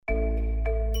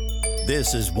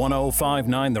This is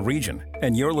 105.9 The Region,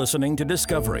 and you're listening to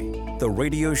Discovery, the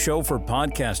radio show for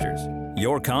podcasters.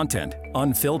 Your content,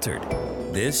 unfiltered.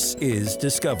 This is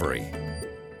Discovery.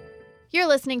 You're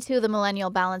listening to the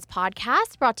Millennial Balance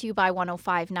Podcast, brought to you by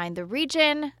 105.9 The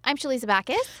Region. I'm Shaliza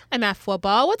Bacchus. I'm Afua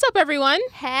Ball. What's up, everyone?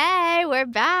 Hey, we're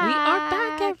back. We are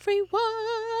back,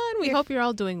 everyone. We hope you're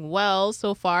all doing well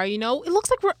so far. You know, it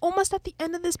looks like we're almost at the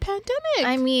end of this pandemic.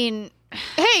 I mean...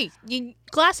 Hey,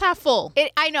 glass half full.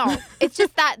 I know. It's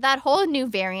just that whole new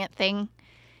variant thing.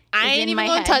 I'm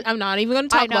not even going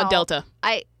to talk about Delta.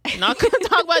 I'm not going to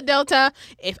talk about Delta.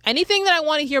 If anything that I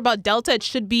want to hear about Delta, it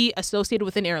should be associated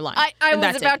with an airline. I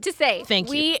was about to say.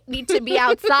 We need to be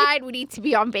outside. We need to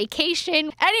be on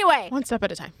vacation. Anyway. One step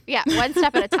at a time. Yeah, one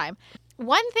step at a time.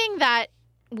 One thing that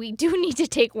we do need to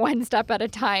take one step at a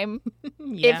time,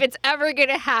 if it's ever going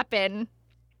to happen,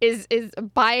 is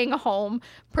buying a home,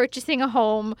 purchasing a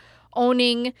home,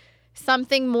 owning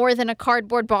something more than a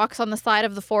cardboard box on the side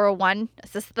of the 401,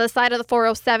 the side of the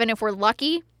 407 if we're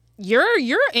lucky.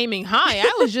 You're aiming high.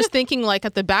 I was just thinking like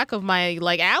at the back of my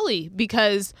alley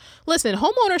because listen,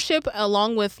 home ownership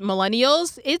along with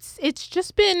millennials, it's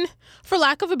just been, for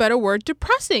lack of a better word,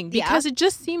 depressing because it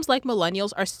just seems like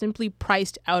millennials are simply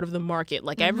priced out of the market.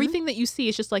 Like everything that you see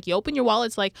is just like you open your wallet,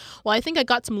 it's like, well, I think I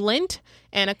got some lint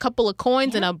and a couple of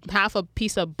coins and half a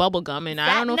piece of bubble gum, and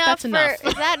I don't know if that's enough.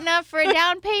 Is that enough for a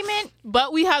down payment?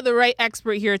 But we have the right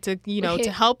expert here to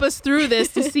to help us through this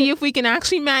to see if we can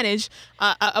actually manage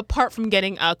apart from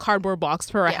getting a cardboard box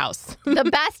for a house. The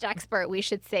best expert, we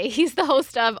should say. He's the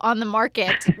host of On the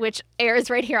Market, which airs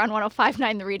right here on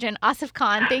 105.9 The Region. Asif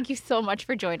Khan, thank you so much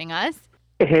for joining us.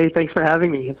 Hey, thanks for having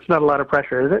me. It's not a lot of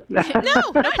pressure, is it?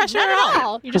 No pressure at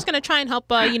all. You're just going to try and help,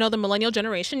 the millennial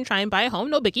generation try and buy a home.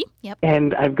 No biggie. Yep.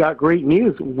 And I've got great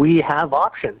news. We have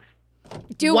options.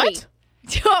 Do what? we?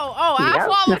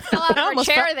 Afua fell out of her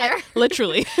chair there.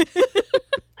 Literally.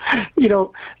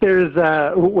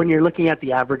 There's when you're looking at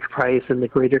the average price in the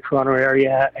Greater Toronto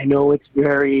Area, I know it's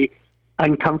very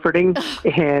uncomforting,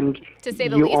 and to say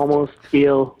the you least. almost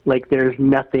feel like there's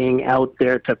nothing out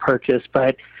there to purchase,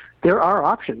 but there are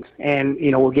options, and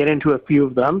we'll get into a few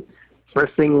of them.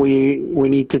 First thing we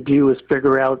need to do is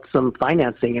figure out some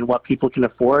financing and what people can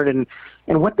afford and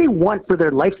what they want for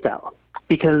their lifestyle,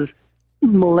 because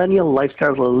millennial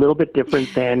lifestyle is a little bit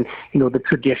different than the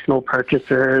traditional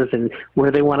purchasers and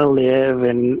where they want to live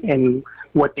and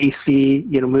what they see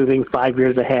moving 5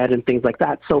 years ahead and things like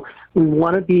that. So we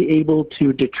want to be able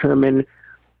to determine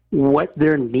what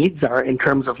their needs are in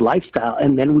terms of lifestyle,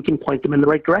 and then we can point them in the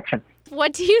right direction.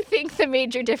 What do you think the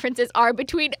major differences are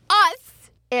between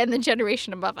us and the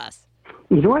generation above us?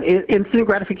 You know what? Instant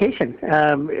gratification.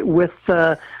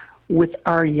 With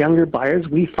our younger buyers,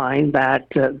 we find that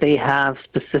they have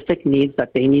specific needs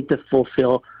that they need to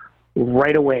fulfill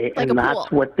right away, like and that's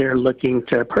what they're looking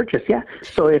to purchase. Yeah.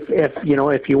 So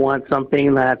if you want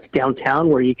something that's downtown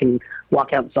where you can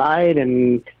walk outside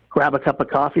and grab a cup of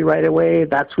coffee right away,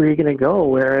 that's where you're going to go.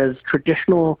 Whereas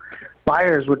traditional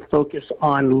buyers would focus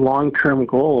on long-term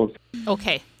goals.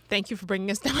 Okay. Thank you for bringing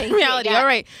us down to reality. Yeah. All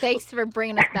right. Thanks for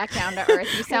bringing us back down to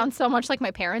earth. You sound so much like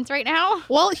my parents right now.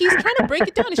 Well, he's trying to break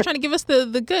it down. He's trying to give us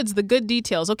the goods, the good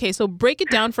details. Okay, so break it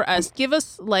down for us. Give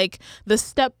us the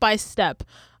step-by-step.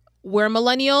 We're a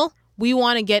millennial. We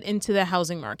want to get into the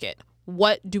housing market.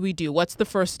 What do we do? What's the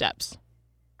first steps?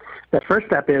 The first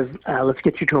step is let's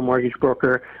get you to a mortgage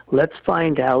broker. Let's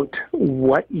find out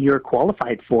what you're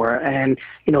qualified for. And,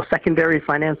 secondary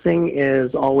financing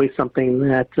is always something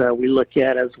that we look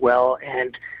at as well.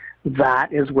 And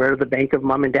that is where the bank of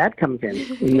mom and dad comes in.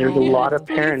 And there's a lot of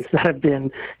parents that have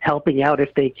been helping out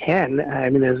if they can. I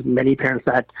mean, there's many parents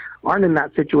that aren't in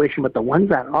that situation, but the ones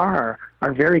that are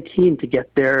very keen to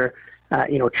get their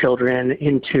children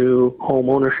into home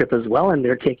ownership as well. And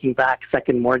they're taking back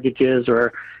second mortgages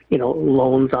or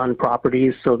loans on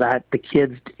properties so that the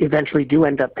kids eventually do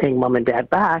end up paying mom and dad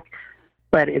back.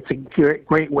 But it's a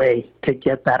great way to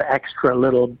get that extra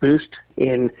little boost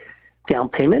in down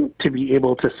payment to be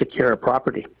able to secure a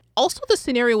property. Also the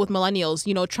scenario with millennials,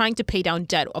 trying to pay down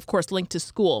debt, of course, linked to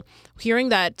school, hearing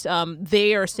that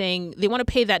they are saying they want to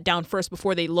pay that down first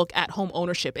before they look at home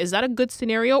ownership. Is that a good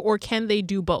scenario, or can they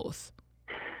do both?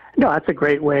 No, that's a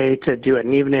great way to do it.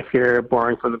 And even if you're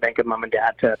borrowing from the bank of mom and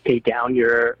dad, to pay down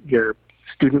your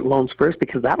student loans first,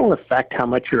 because that will affect how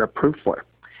much you're approved for.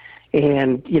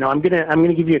 And, I'm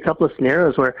gonna give you a couple of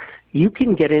scenarios where you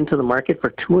can get into the market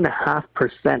for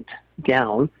 2.5%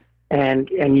 down, and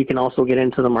you can also get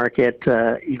into the market,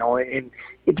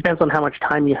 it depends on how much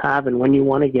time you have and when you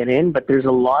want to get in, but there's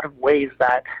a lot of ways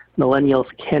that millennials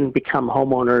can become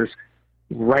homeowners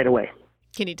right away.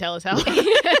 Can you tell us how?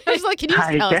 I was like, can you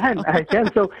tell us how? I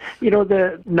can. So,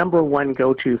 the number one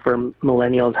go-to for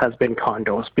millennials has been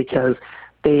condos because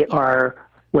they are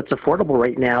what's affordable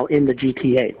right now in the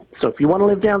GTA. So if you want to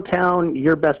live downtown,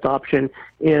 your best option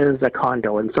is a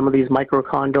condo. And some of these micro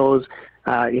condos,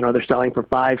 they're selling for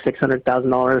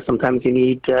 $500,000-$600,000. Sometimes you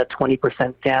need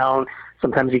 20% down.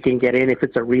 Sometimes you can get in if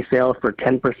it's a resale for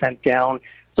 10% down.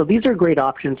 So these are great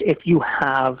options if you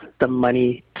have the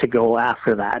money to go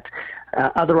after that.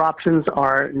 Other options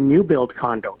are new build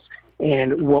condos.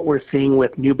 And what we're seeing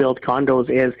with new build condos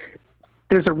is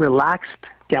there's a relaxed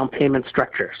down payment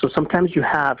structure. So sometimes you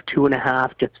have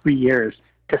 2.5 to 3 years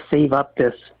to save up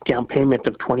this down payment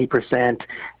of 20%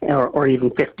 or even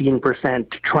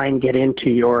 15% to try and get into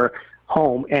your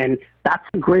home. And that's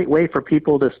a great way for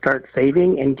people to start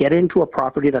saving and get into a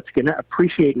property that's going to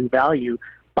appreciate in value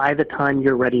by the time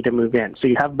you're ready to move in. So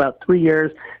you have about 3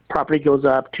 years, property goes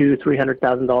up to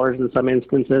 $300,000 in some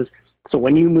instances. So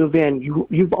when you move in,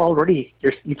 you've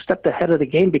stepped ahead of the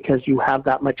game because you have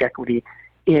that much equity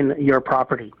in your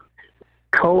property.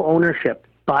 Co-ownership,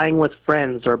 buying with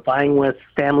friends or buying with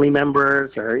family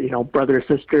members or, brothers,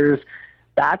 sisters,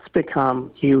 that's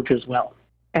become huge as well.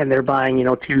 And they're buying,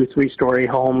 2-3 story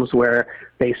homes where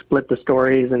they split the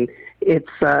stories. And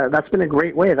that's been a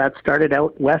great way. That started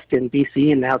out west in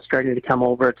BC and now it's starting to come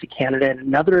over to Canada. And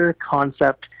another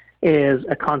concept is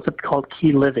a concept called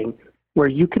key living, where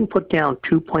you can put down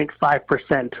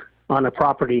 2.5% on a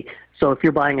property. So if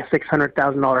you're buying a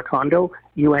 $600,000 condo,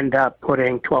 you end up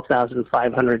putting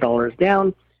 $12,500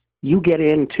 down. You get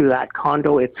into that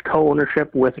condo. It's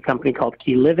co-ownership with a company called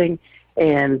Key Living.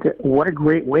 And what a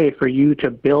great way for you to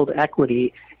build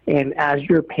equity. And as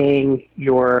you're paying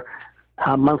your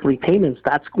monthly payments,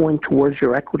 that's going towards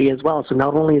your equity as well. So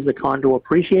not only is the condo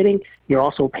appreciating, you're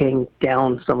also paying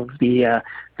down some of the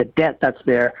debt that's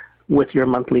there with your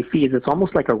monthly fees. It's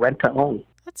almost like a rent-to-own.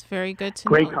 That's very good to know.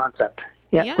 Great concept.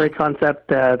 Yeah, great concept.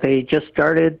 They just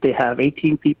started. They have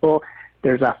 18 people.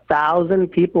 There's 1,000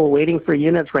 people waiting for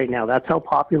units right now. That's how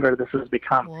popular this has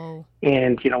become. Whoa.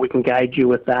 And, we can guide you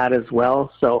with that as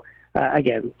well. So,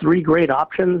 again, 3 great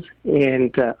options,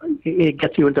 and it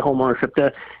gets you into home ownership.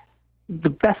 The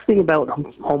best thing about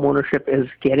home ownership is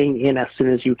getting in as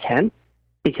soon as you can,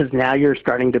 because now you're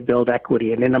starting to build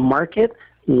equity. And in a market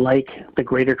like the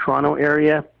Greater Toronto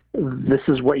Area, this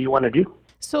is what you want to do.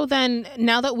 So then,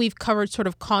 now that we've covered sort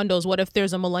of condos, what if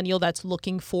there's a millennial that's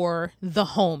looking for the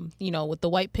home, with the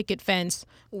white picket fence?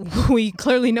 We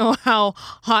clearly know how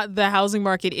hot the housing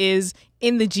market is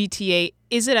in the GTA.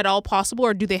 Is it at all possible,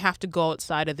 or do they have to go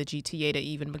outside of the GTA to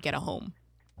even get a home?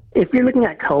 If you're looking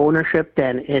at co-ownership,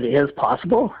 then it is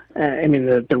possible.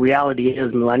 The reality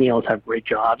is millennials have great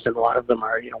jobs, and a lot of them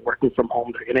are, working from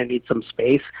home. They're going to need some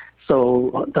space.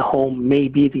 So the home may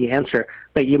be the answer,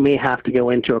 but you may have to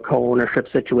go into a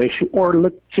co-ownership situation or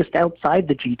look just outside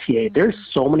the GTA. There's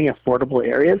so many affordable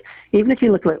areas. Even if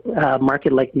you look at a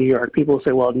market like New York, people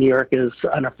say, well, New York is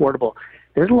unaffordable.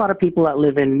 There's a lot of people that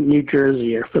live in New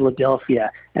Jersey or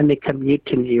Philadelphia, and they commute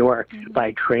to New York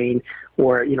by train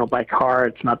or, by car.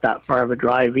 It's not that far of a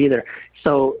drive either.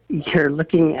 So you're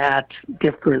looking at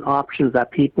different options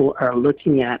that people are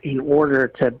looking at in order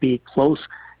to be close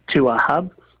to a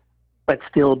hub, but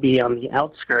still be on the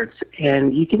outskirts.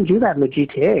 And you can do that in the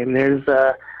GTA. And there's,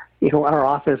 our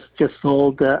office just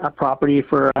sold a property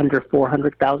for under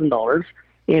 $400,000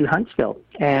 in Huntsville,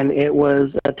 and it was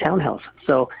a townhouse.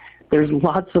 So there's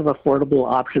lots of affordable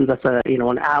options. That's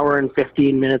an hour and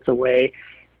 15 minutes away.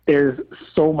 There's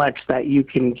so much that you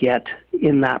can get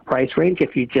in that price range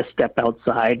if you just step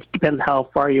outside. Depends how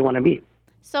far you want to be.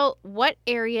 So what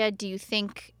area do you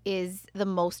think is the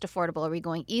most affordable? Are we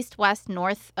going east, west,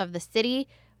 north of the city?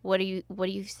 What do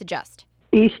you suggest?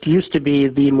 East used to be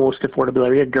the most affordable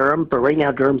area, Durham, but right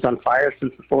now Durham's on fire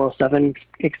since the 407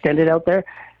 extended out there.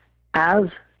 As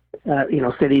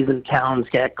cities and towns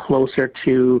get closer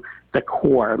to the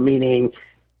core, meaning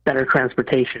better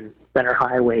transportation, better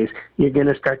highways, you're going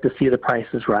to start to see the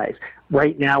prices rise.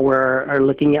 Right now we're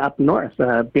looking up north,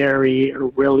 Barrie,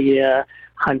 Orillia,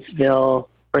 Huntsville,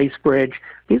 Bracebridge.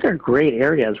 These are great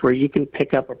areas where you can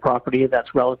pick up a property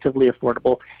that's relatively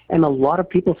affordable. And a lot of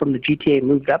people from the GTA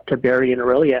moved up to Barrie and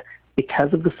Orillia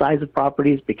because of the size of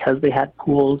properties, because they had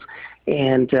pools.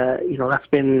 And, that's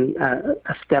been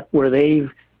a step where they've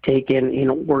taken in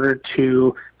order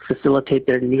to facilitate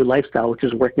their new lifestyle, which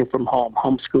is working from home,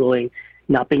 homeschooling,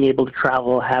 not being able to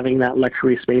travel, having that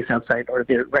luxury space outside or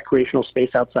the recreational space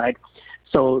outside.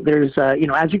 So there's,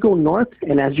 as you go north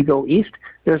and as you go east,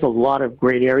 there's a lot of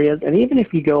great areas. And even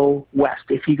if you go west,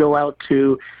 if you go out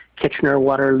to Kitchener,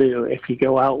 Waterloo, if you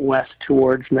go out west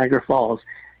towards Niagara Falls,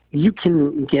 you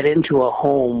can get into a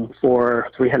home for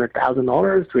 $300,000,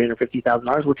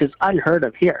 $350,000, which is unheard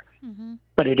of here. Mm-hmm.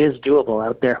 But it is doable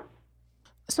out there.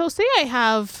 So say I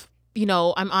have,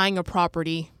 I'm eyeing a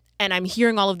property and I'm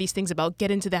hearing all of these things about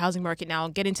get into the housing market now,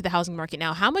 get into the housing market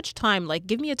now. How much time,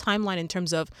 give me a timeline in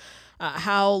terms of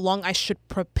how long I should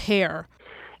prepare?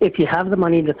 If you have the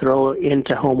money to throw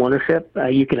into home ownership,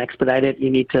 you can expedite it. You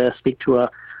need to speak to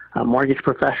a mortgage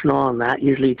professional, and that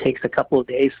usually takes a couple of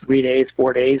days, 3 days,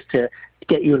 4 days to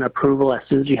get you an approval. As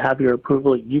soon as you have your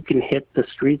approval, you can hit the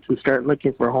streets and start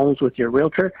looking for homes with your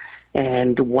realtor.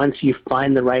 And once you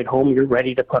find the right home, you're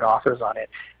ready to put offers on it.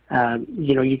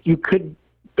 You could,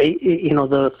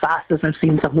 the fastest I've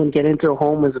seen someone get into a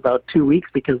home is about 2 weeks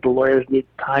because the lawyers need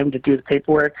time to do the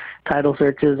paperwork, title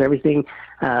searches, everything.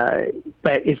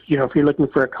 But if you're looking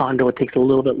for a condo, it takes a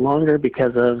little bit longer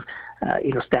because of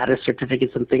status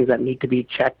certificates and things that need to be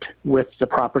checked with the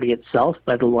property itself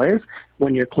by the lawyers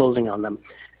when you're closing on them.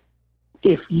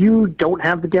 If you don't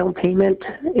have the down payment,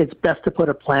 it's best to put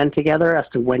a plan together as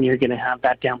to when you're going to have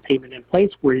that down payment in place,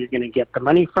 where you're going to get the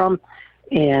money from.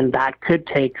 And that could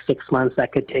take 6 months,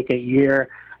 that could take a year.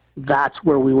 That's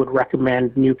where we would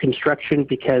recommend new construction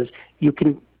because you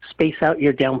can space out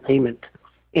your down payment.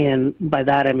 And by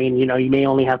that, I mean, you may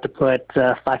only have to put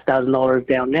 $5,000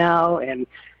 down now, and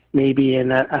maybe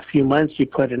in a few months you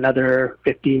put another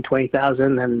 $15,000,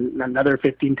 $20,000, and another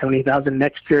 $15,000, $20,000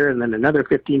 next year, and then another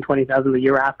 $15,000, $20,000 the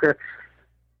year after.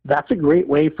 That's a great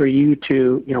way for you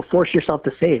to, force yourself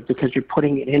to save because you're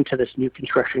putting it into this new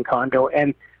construction condo,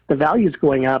 and the value is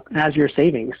going up as you're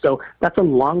saving. So that's a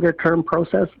longer term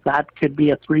process. That could be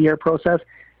a 3-year process.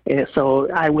 So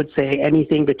I would say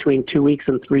anything between 2 weeks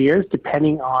and 3 years,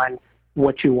 depending on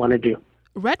what you want to do.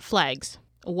 Red flags.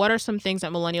 What are some things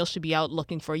that millennials should be out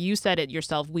looking for? You said it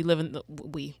yourself. They live in the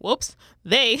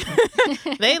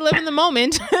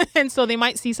moment. And so they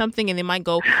might see something and they might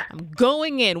go, I'm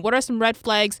going in. What are some red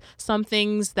flags? Some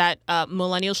things that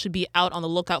millennials should be out on the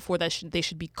lookout for that they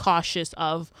should be cautious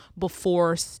of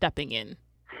before stepping in?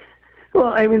 Well,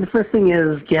 I mean, the first thing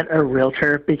is get a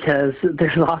realtor because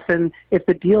there's often, if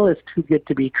the deal is too good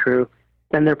to be true,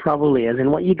 then there probably is.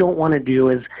 And what you don't want to do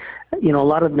is, a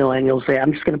lot of millennials say,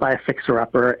 I'm just going to buy a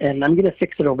fixer-upper and I'm going to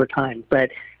fix it over time. But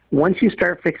once you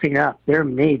start fixing up, there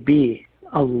may be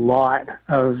a lot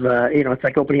of, it's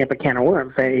like opening up a can of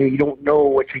worms. You don't know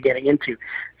what you're getting into.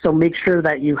 So make sure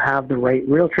that you have the right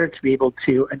realtor to be able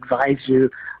to advise you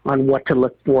on what to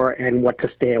look for and what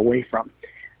to stay away from.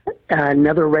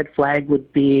 Another red flag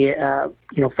would be,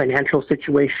 financial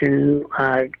situation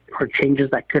or changes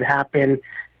that could happen.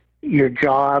 Your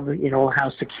job,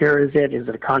 how secure is it? Is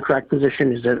it a contract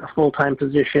position? Is it a full-time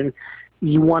position?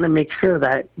 You want to make sure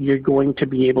that you're going to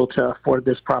be able to afford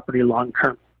this property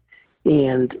long-term.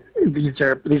 And these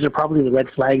are probably the red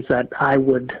flags that I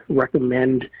would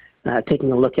recommend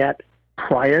taking a look at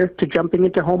prior to jumping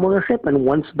into homeownership. And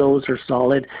once those are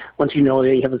solid, once you know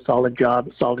that you have a solid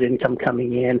job, solid income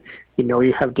coming in,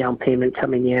 you have down payment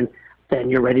coming in,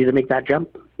 then you're ready to make that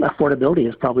jump. Affordability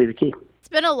is probably the key. It's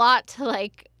been a lot to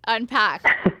unpack.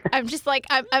 I'm just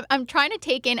I'm trying to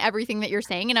take in everything that you're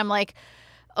saying, and I'm like,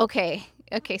 okay,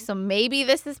 so maybe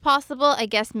this is possible. I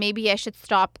guess maybe I should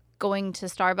stop going to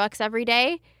Starbucks every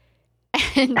day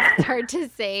and start to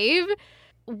save.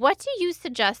 What do you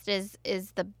suggest is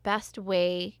the best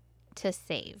way to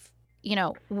save?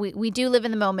 We do live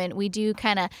in the moment. We do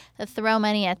kind of throw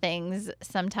money at things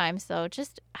sometimes. So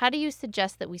just how do you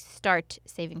suggest that we start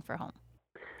saving for home?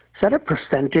 Set a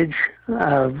percentage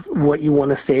of what you want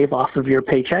to save off of your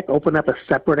paycheck. Open up a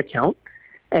separate account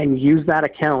and use that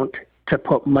account to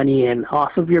put money in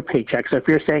off of your paycheck. So if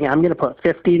you're saying, I'm going to put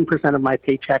 15% of my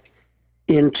paycheck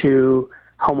into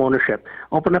home ownership,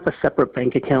 open up a separate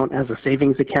bank account as a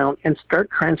savings account and start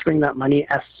transferring that money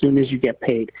as soon as you get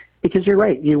paid. Because you're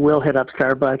right, you will hit up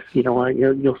Starbucks,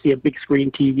 you'll see a big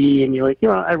screen TV and you're like,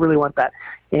 I really want that.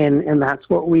 And that's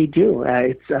what we do.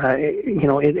 It's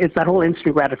that whole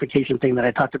instant gratification thing that I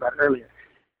talked about earlier.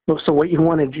 So what you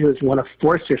want to do is you want to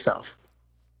force yourself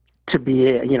to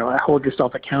be, hold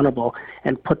yourself accountable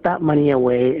and put that money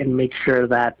away and make sure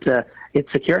that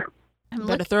it's secure.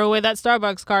 Better throw away that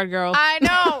Starbucks card, girl. I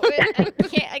know.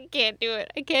 I can't do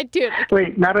it.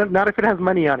 Wait, not if it has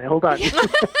money on it. Hold on.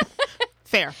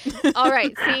 Fair. All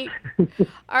right.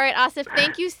 All right, Asif,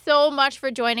 thank you so much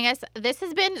for joining us. This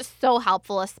has been so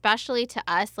helpful, especially to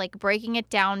us, breaking it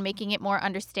down, making it more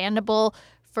understandable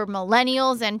for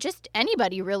millennials and just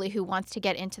anybody really who wants to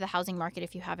get into the housing market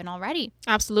if you haven't already.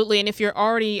 Absolutely. And if you're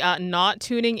already not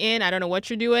tuning in, I don't know what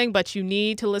you're doing, but you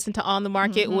need to listen to On the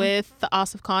Market with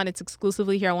Asif Khan. It's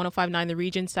exclusively here on 105.9 The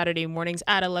Region, Saturday mornings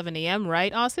at 11 a.m.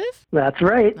 Right, Asif? That's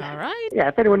right. All right. Yeah,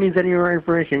 if anyone needs any more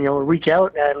information, reach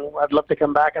out, and I'd love to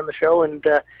come back on the show and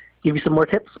give you some more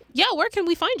tips. Yeah, where can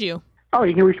we find you? Oh,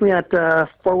 you can reach me at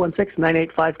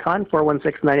 416-985-KHAN,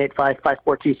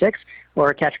 416-985-5426,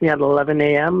 or catch me at 11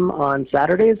 a.m. on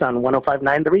Saturdays on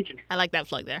 105.9 The Region. I like that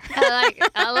plug there.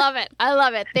 I love it. I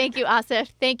love it. Thank you, Asif.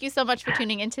 Thank you so much for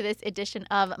tuning into this edition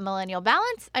of Millennial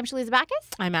Balance. I'm Shaliza Bacchus.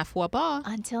 I'm Afua Ba.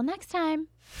 Until next time.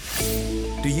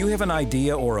 Do you have an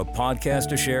idea or a podcast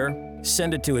to share?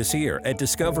 Send it to us here at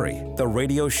Discovery, the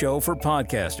radio show for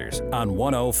podcasters on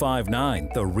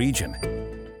 105.9 The Region.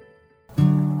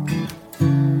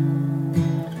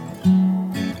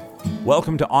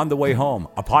 Welcome to On the Way Home,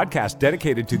 a podcast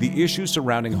dedicated to the issues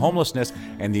surrounding homelessness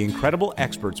and the incredible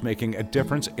experts making a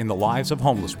difference in the lives of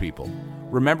homeless people.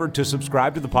 Remember to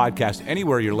subscribe to the podcast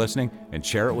anywhere you're listening and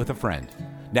share it with a friend.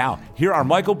 Now, here are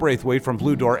Michael Braithwaite from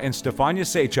Blue Door and Stefania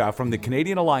Secha from the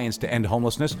Canadian Alliance to End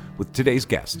Homelessness with today's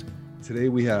guest. Today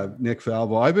we have Nick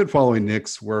Falvo. I've been following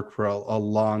Nick's work for a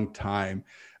long time.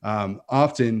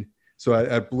 Often, so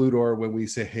at Blue Door, when we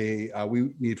say, hey,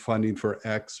 we need funding for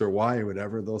X or Y or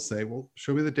whatever, they'll say, well,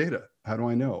 show me the data. How do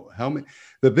I know? How many?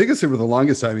 The biggest thing for the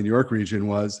longest time in York region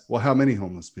was, well, how many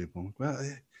homeless people? Well,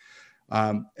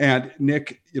 and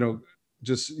Nick,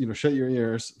 just, shut your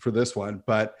ears for this one.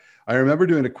 But I remember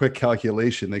doing a quick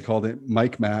calculation. They called it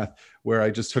Mike Math, where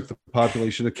I just took the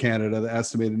population of Canada, the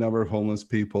estimated number of homeless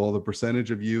people, the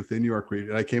percentage of youth in York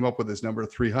region. I came up with this number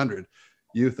of 300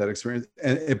 youth that experienced,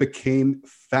 and it became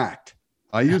fact.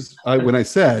 When I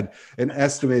said an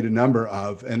estimated number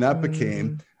of, and that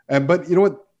became, but you know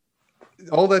what?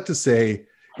 All that to say,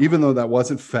 even though that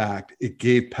wasn't fact, it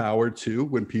gave power to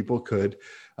when people could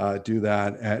do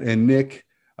that. And Nick,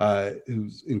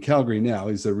 who's in Calgary now,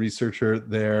 he's a researcher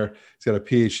there. He's got a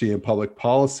PhD in public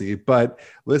policy. But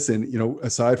listen,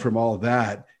 aside from all of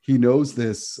that, he knows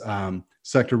this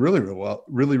sector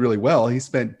really well. He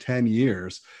spent 10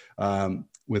 years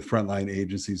with frontline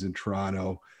agencies in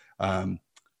Toronto,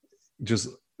 just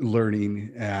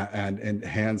learning and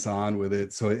hands-on with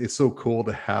it. So it's so cool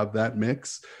to have that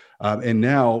mix. And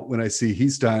now when I see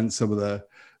he's done some of the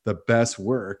best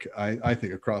work, I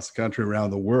think, across the country,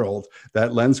 around the world,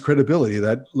 that lends credibility,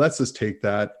 that lets us take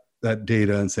that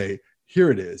data and say, here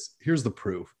it is. Here's the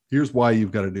proof. Here's why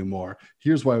you've got to do more.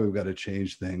 Here's why we've got to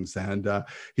change things. And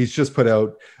he's just put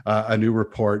out a new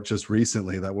report just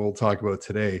recently that we'll talk about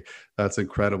today. That's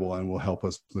incredible and will help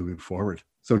us moving forward.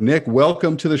 So Nick,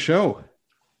 welcome to the show.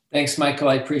 Thanks, Michael.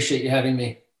 I appreciate you having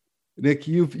me. Nick,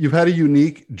 you've had a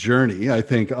unique journey. I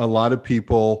think a lot of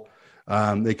people,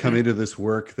 they come into this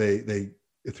work, they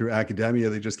through academia,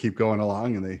 they just keep going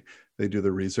along and they do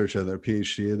their research and their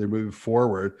PhD and they're moving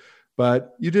forward.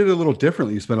 But you did it a little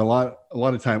differently. You spent a lot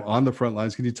of time on the front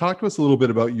lines. Can you talk to us a little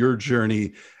bit about your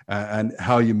journey and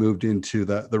how you moved into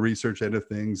the research end of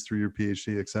things through your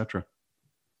PhD, et cetera?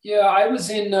 Yeah, I was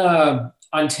in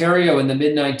Ontario in the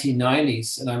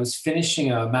mid-1990s, and I was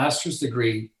finishing a master's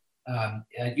degree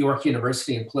at York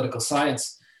University in political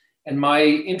science. And my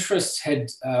interests had,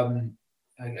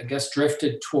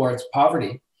 drifted towards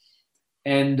poverty.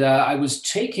 And I was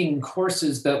taking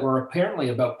courses that were apparently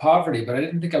about poverty, but I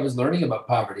didn't think I was learning about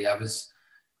poverty.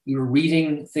 We were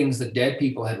reading things that dead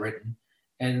people had written.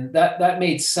 And that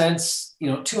made sense.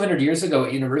 200 years ago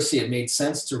at university, it made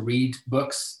sense to read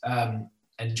books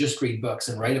and just read books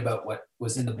and write about what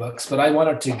was in the books. But I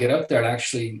wanted to get out there and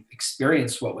actually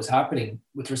experience what was happening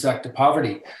with respect to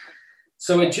poverty.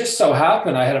 So it just so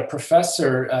happened I had a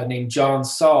professor named John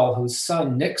Saul, whose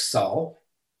son, Nick Saul,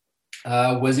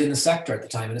 was in the sector at the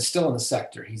time and is still in the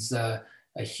sector. He's a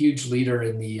huge leader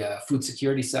in the food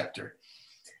security sector.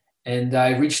 And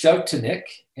I reached out to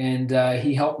Nick, and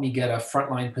he helped me get a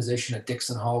frontline position at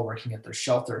Dixon Hall, working at their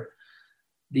shelter.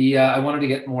 I wanted to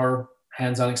get more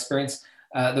hands-on experience.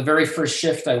 The very first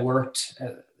shift I worked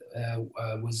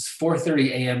was 4:30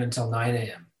 a.m. until 9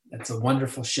 a.m. It's a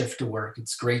wonderful shift to work.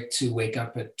 It's great to wake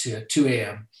up at 2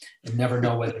 a.m. and never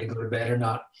know whether to go to bed or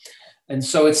not. And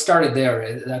so it started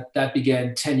there. That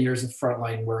began 10 years of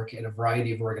frontline work in a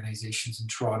variety of organizations in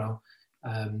Toronto.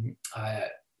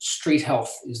 Street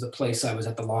Health is the place I was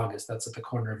at the longest. That's at the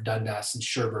corner of Dundas and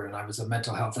Sherbourne. And I was a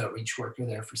mental health outreach worker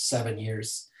there for 7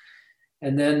 years.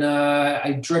 And then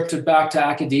I drifted back to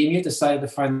academia, decided to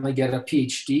finally get a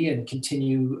PhD and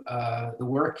continue the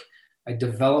work. I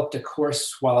developed a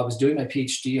course while I was doing my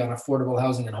PhD on affordable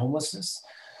housing and homelessness.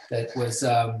 that was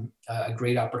a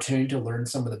great opportunity to learn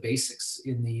some of the basics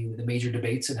in the major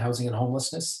debates in housing and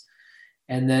homelessness.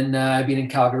 And then I've been in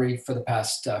Calgary for the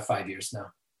past 5 years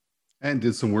now. And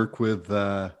did some work with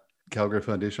Calgary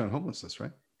Foundation on Homelessness,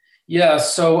 right? Yeah,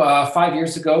 so 5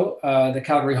 years ago, the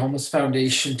Calgary Homeless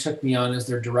Foundation took me on as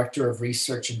their Director of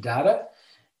Research and Data.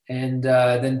 And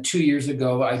then 2 years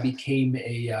ago, I became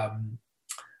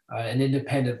an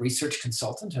independent research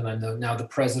consultant, and I'm now the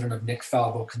president of Nick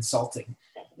Falvo Consulting.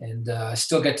 And I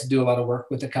still get to do a lot of work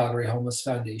with the Calgary Homeless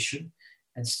Foundation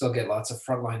and still get lots of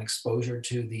frontline exposure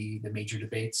to the major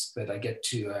debates, but I get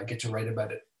to write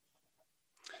about it.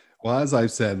 Well, as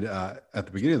I've said at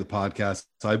the beginning of the podcast,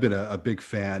 I've been a big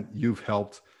fan. You've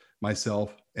helped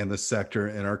myself and the sector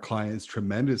and our clients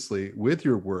tremendously with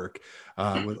your work,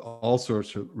 with all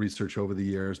sorts of research over the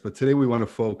years. But today we want to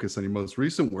focus on your most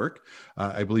recent work,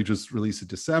 I believe just released in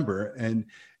December. And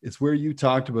it's where you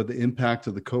talked about the impact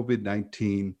of the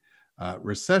COVID-19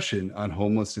 recession on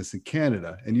homelessness in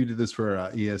Canada. And you did this for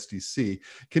ESDC.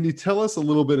 Can you tell us a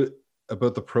little bit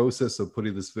about the process of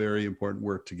putting this very important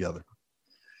work together?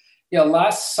 Yeah,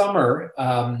 last summer,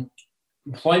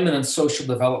 Employment and Social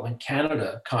Development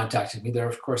Canada contacted me. They're,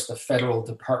 of course, the federal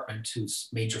department whose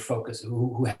major focus,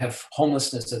 who have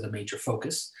homelessness as a major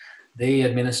focus. They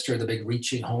administer the big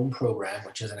Reaching Home program,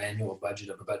 which has an annual budget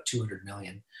of about $200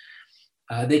 million.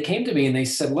 They came to me and they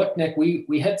said, look, Nick,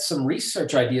 we had some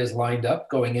research ideas lined up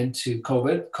going into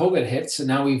COVID. COVID hits, and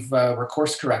now we're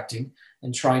course correcting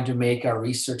and trying to make our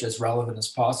research as relevant as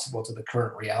possible to the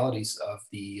current realities of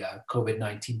the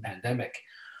COVID-19 pandemic.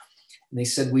 And they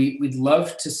said, we'd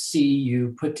love to see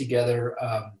you put together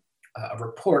a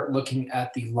report looking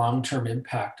at the long-term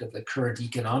impact of the current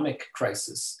economic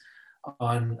crisis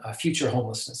on future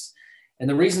homelessness. And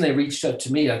the reason they reached out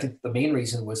to me, I think the main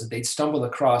reason was that they'd stumbled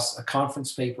across a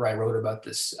conference paper I wrote about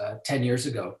this 10 years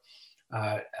ago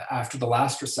after the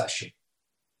last recession.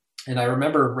 And I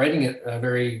remember writing it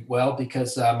very well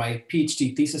because my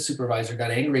PhD thesis supervisor got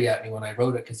angry at me when I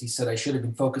wrote it because he said I should have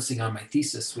been focusing on my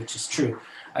thesis, which is true.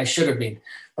 I should have been,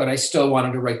 but I still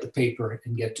wanted to write the paper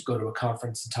and get to go to a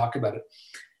conference and talk about it.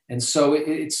 And so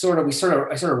I sort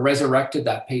of resurrected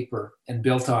that paper and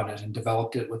built on it and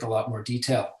developed it with a lot more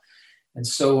detail. And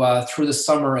so through the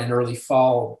summer and early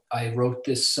fall, I wrote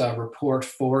this report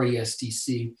for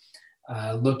ESDC,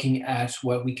 looking at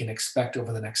what we can expect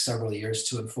over the next several years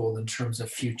to unfold in terms of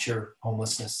future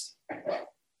homelessness.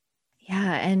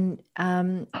 Yeah. And,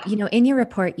 in your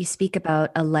report, you speak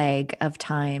about a lag of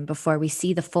time before we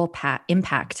see the full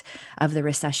impact of the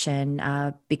recession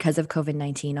because of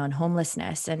COVID-19 on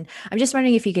homelessness. And I'm just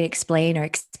wondering if you could explain or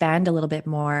expand a little bit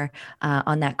more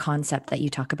on that concept that you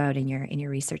talk about in your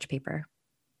research paper.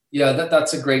 Yeah,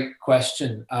 that's a great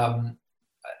question.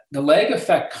 The lag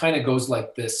effect kind of goes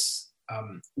like this.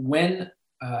 When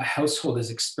a household is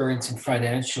experiencing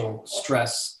financial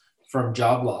stress from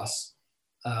job loss,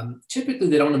 typically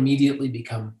they don't immediately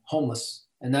become homeless.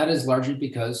 And that is largely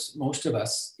because most of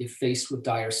us, if faced with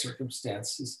dire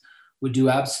circumstances, would do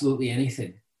absolutely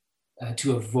anything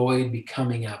to avoid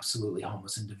becoming absolutely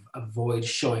homeless and to avoid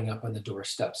showing up on the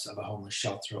doorsteps of a homeless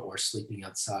shelter or sleeping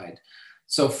outside.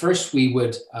 So first we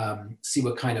would see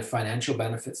what kind of financial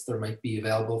benefits there might be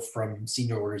available from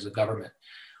senior orders of government.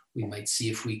 We might see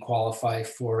if we qualify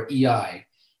for EI,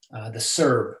 the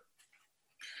CERB,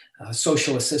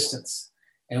 social assistance.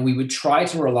 And we would try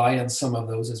to rely on some of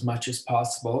those as much as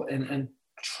possible and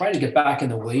try to get back in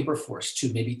the labor force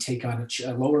to maybe take on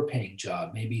a lower paying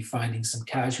job, maybe finding some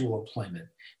casual employment.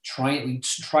 We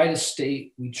try to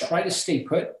stay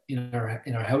put in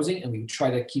our housing, and we would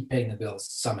try to keep paying the bills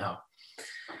somehow.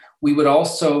 We would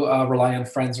also rely on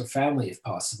friends or family if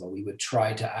possible. We would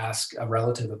try to ask a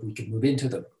relative if we could move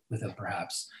with them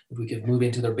perhaps, if we could move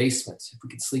into their basements, if we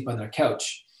could sleep on their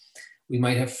couch. We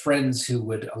might have friends who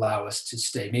would allow us to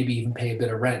stay, maybe even pay a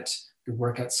bit of rent, to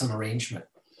work out some arrangement.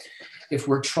 If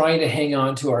we're trying to hang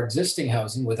on to our existing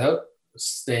housing without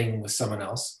staying with someone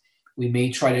else, we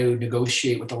may try to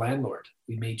negotiate with the landlord.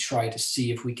 We may try to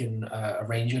see if we can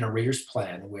arrange an arrears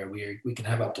plan where we can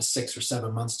have up to 6 or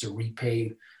 7 months to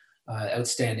repay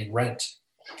outstanding rent.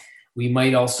 We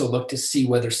might also look to see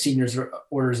whether seniors or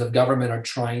orders of government are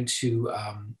trying to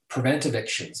prevent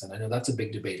evictions. And I know that's a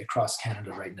big debate across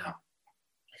Canada right now.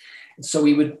 And so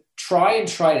we would try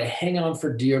to hang on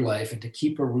for dear life and to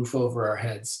keep a roof over our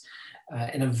heads.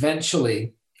 And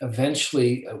eventually,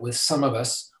 with some of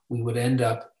us, we would end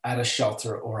up at a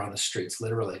shelter or on the streets,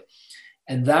 literally.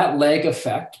 And that lag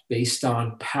effect, based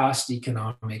on past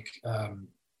economic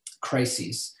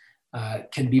crises,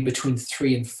 can be between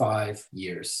 3 and 5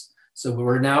 years. So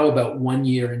we're now about 1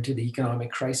 year into the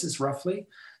economic crisis, roughly.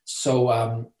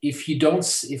 So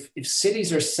if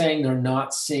cities are saying they're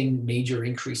not seeing major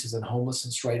increases in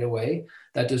homelessness right away,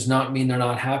 that does not mean they're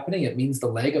not happening. It means the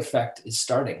lag effect is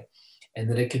starting, and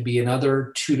that it could be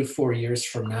another 2 to 4 years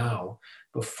from now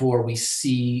before we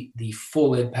see the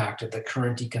full impact of the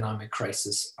current economic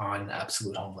crisis on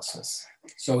absolute homelessness.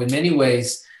 So in many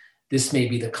ways, this may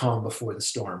be the calm before the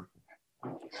storm.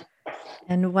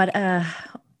 And what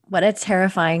a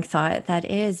terrifying thought that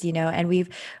is, and we've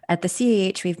at the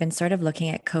CAH, we've been sort of looking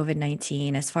at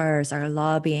COVID-19 as far as our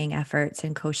lobbying efforts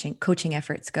and coaching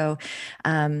efforts go,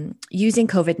 using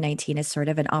COVID-19 as sort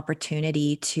of an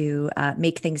opportunity to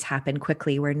make things happen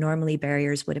quickly where normally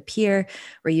barriers would appear.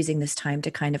 We're using this time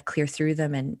to kind of clear through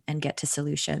them and get to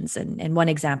solutions. And one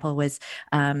example was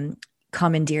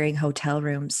commandeering hotel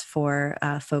rooms for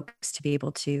folks to be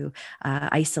able to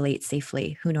isolate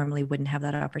safely who normally wouldn't have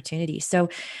that opportunity. So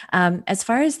as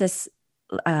far as this,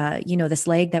 this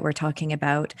leg that we're talking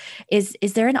about, is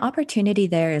there an opportunity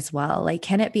there as well? Like,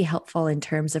 can it be helpful in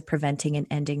terms of preventing and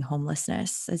ending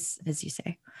homelessness, as you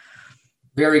say?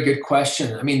 Very good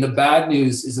question. I mean, the bad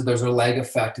news is that there's a lag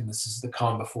effect, and this is the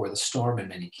calm before the storm in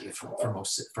many cases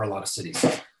for a lot of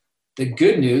cities. The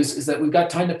good news is that we've got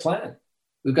time to plan.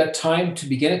 We've got time to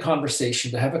begin a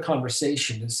conversation, to have a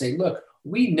conversation and say, look,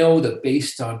 we know that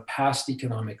based on past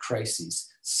economic crises,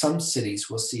 some cities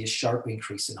will see a sharp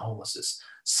increase in homelessness.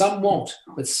 Some won't,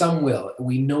 but some will. And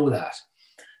we know that.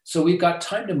 So we've got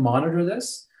time to monitor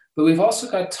this, but we've also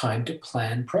got time to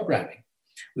plan programming.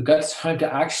 We've got time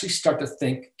to actually start to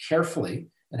think carefully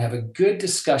and have a good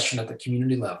discussion at the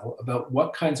community level about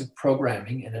what kinds of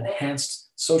programming and enhanced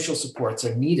social supports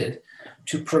are needed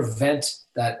to prevent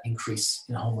that increase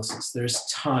in homelessness. There's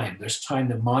time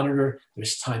to monitor,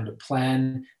 there's time to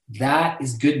plan. That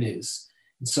is good news.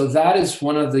 And so that is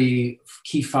one of the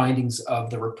key findings of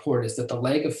the report, is that the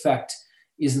lag effect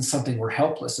isn't something we're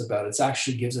helpless about. It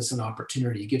actually gives us an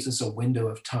opportunity. It gives us a window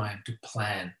of time to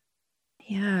plan.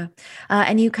 Yeah.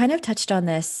 And you kind of touched on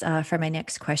this for my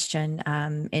next question,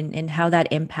 in how that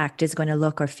impact is going to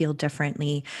look or feel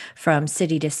differently from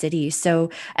city to city. So,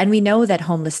 and we know that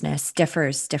homelessness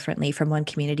differs differently from one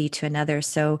community to another.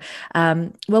 So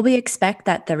will we expect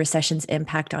that the recession's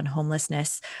impact on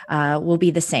homelessness will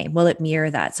be the same? Will it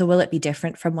mirror that? So will it be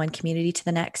different from one community to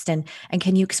the next? And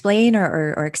can you explain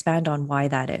or expand on why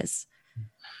that is?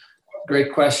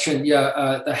 Great question.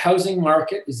 Yeah, the housing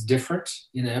market is different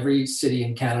in every city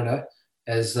in Canada.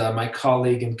 As my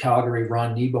colleague in Calgary,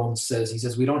 Ron Kneebone, says, he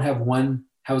says, we don't have one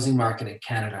housing market in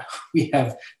Canada. We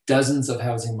have dozens of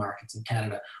housing markets in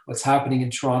Canada. What's happening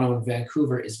in Toronto and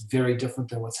Vancouver is very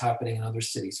different than what's happening in other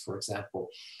cities, for example.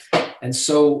 And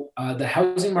so the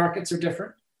housing markets are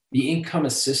different. The income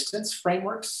assistance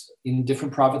frameworks in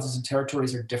different provinces and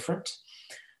territories are different.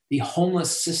 The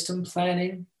homeless system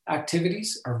planning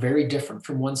activities are very different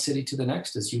from one city to the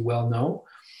next, as you well know.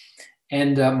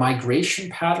 And migration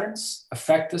patterns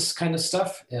affect this kind of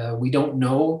stuff. We don't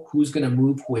know who's going to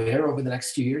move where over the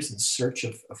next few years in search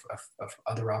of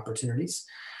other opportunities.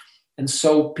 And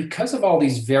so because of all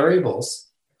these variables,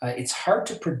 it's hard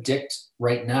to predict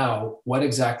right now what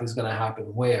exactly is going to happen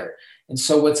where. And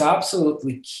so what's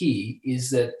absolutely key is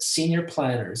that senior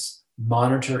planners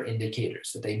monitor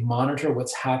indicators, that they monitor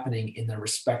what's happening in their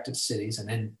respective cities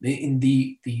and in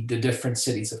the different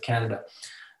cities of Canada.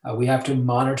 We have to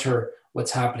monitor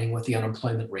what's happening with the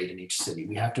unemployment rate in each city.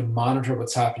 We have to monitor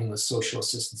what's happening with social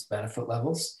assistance benefit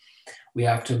levels. We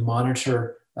have to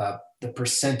monitor the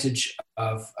percentage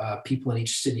of people in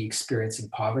each city experiencing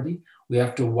poverty. We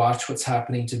have to watch what's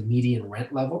happening to median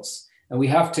rent levels. And we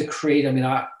have to create,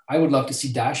 I would love to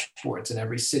see dashboards in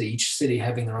every city, each city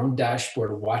having their own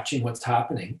dashboard, watching what's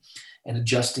happening and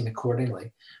adjusting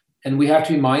accordingly. And we have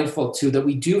to be mindful too that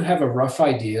we do have a rough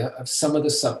idea of some of the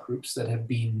subgroups that have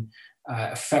been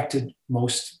affected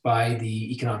most by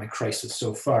the economic crisis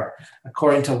so far.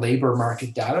 According to labor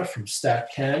market data from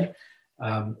StatCan,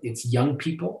 it's young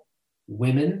people,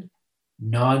 women,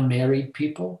 non-married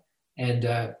people,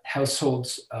 and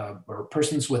households or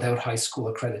persons without high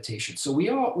school accreditation. So we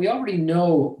already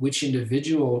know which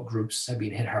individual groups have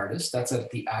been hit hardest. That's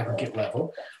at the aggregate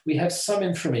level. We have some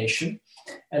information.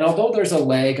 And although there's a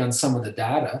lag on some of the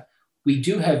data, we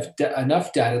do have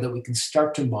enough data that we can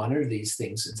start to monitor these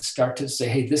things and start to say,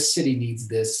 hey, this city needs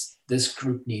this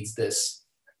group needs this.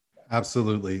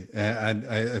 Absolutely. And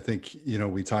I think,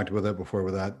 we talked about that before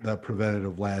with that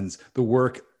preventative lens. The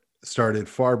work started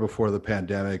far before the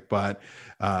pandemic, but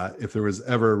if there was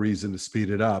ever a reason to speed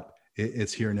it up,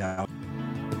 it's here now.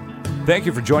 Thank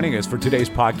you for joining us for today's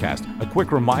podcast. A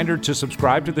quick reminder to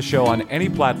subscribe to the show on any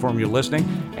platform you're listening.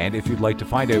 And if you'd like to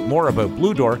find out more about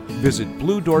Blue Door, visit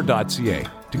bluedoor.ca.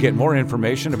 To get more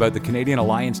information about the Canadian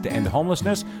Alliance to End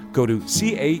Homelessness, go to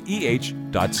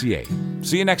caeh.ca.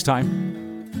 See you next time.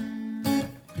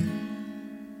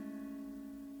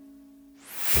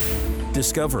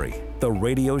 Discovery, the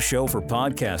radio show for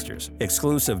podcasters,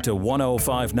 exclusive to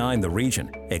 1059 The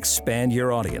Region. Expand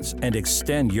your audience and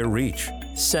extend your reach.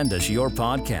 Send us your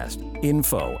podcast.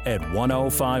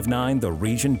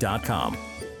 Info@1059theregion.com.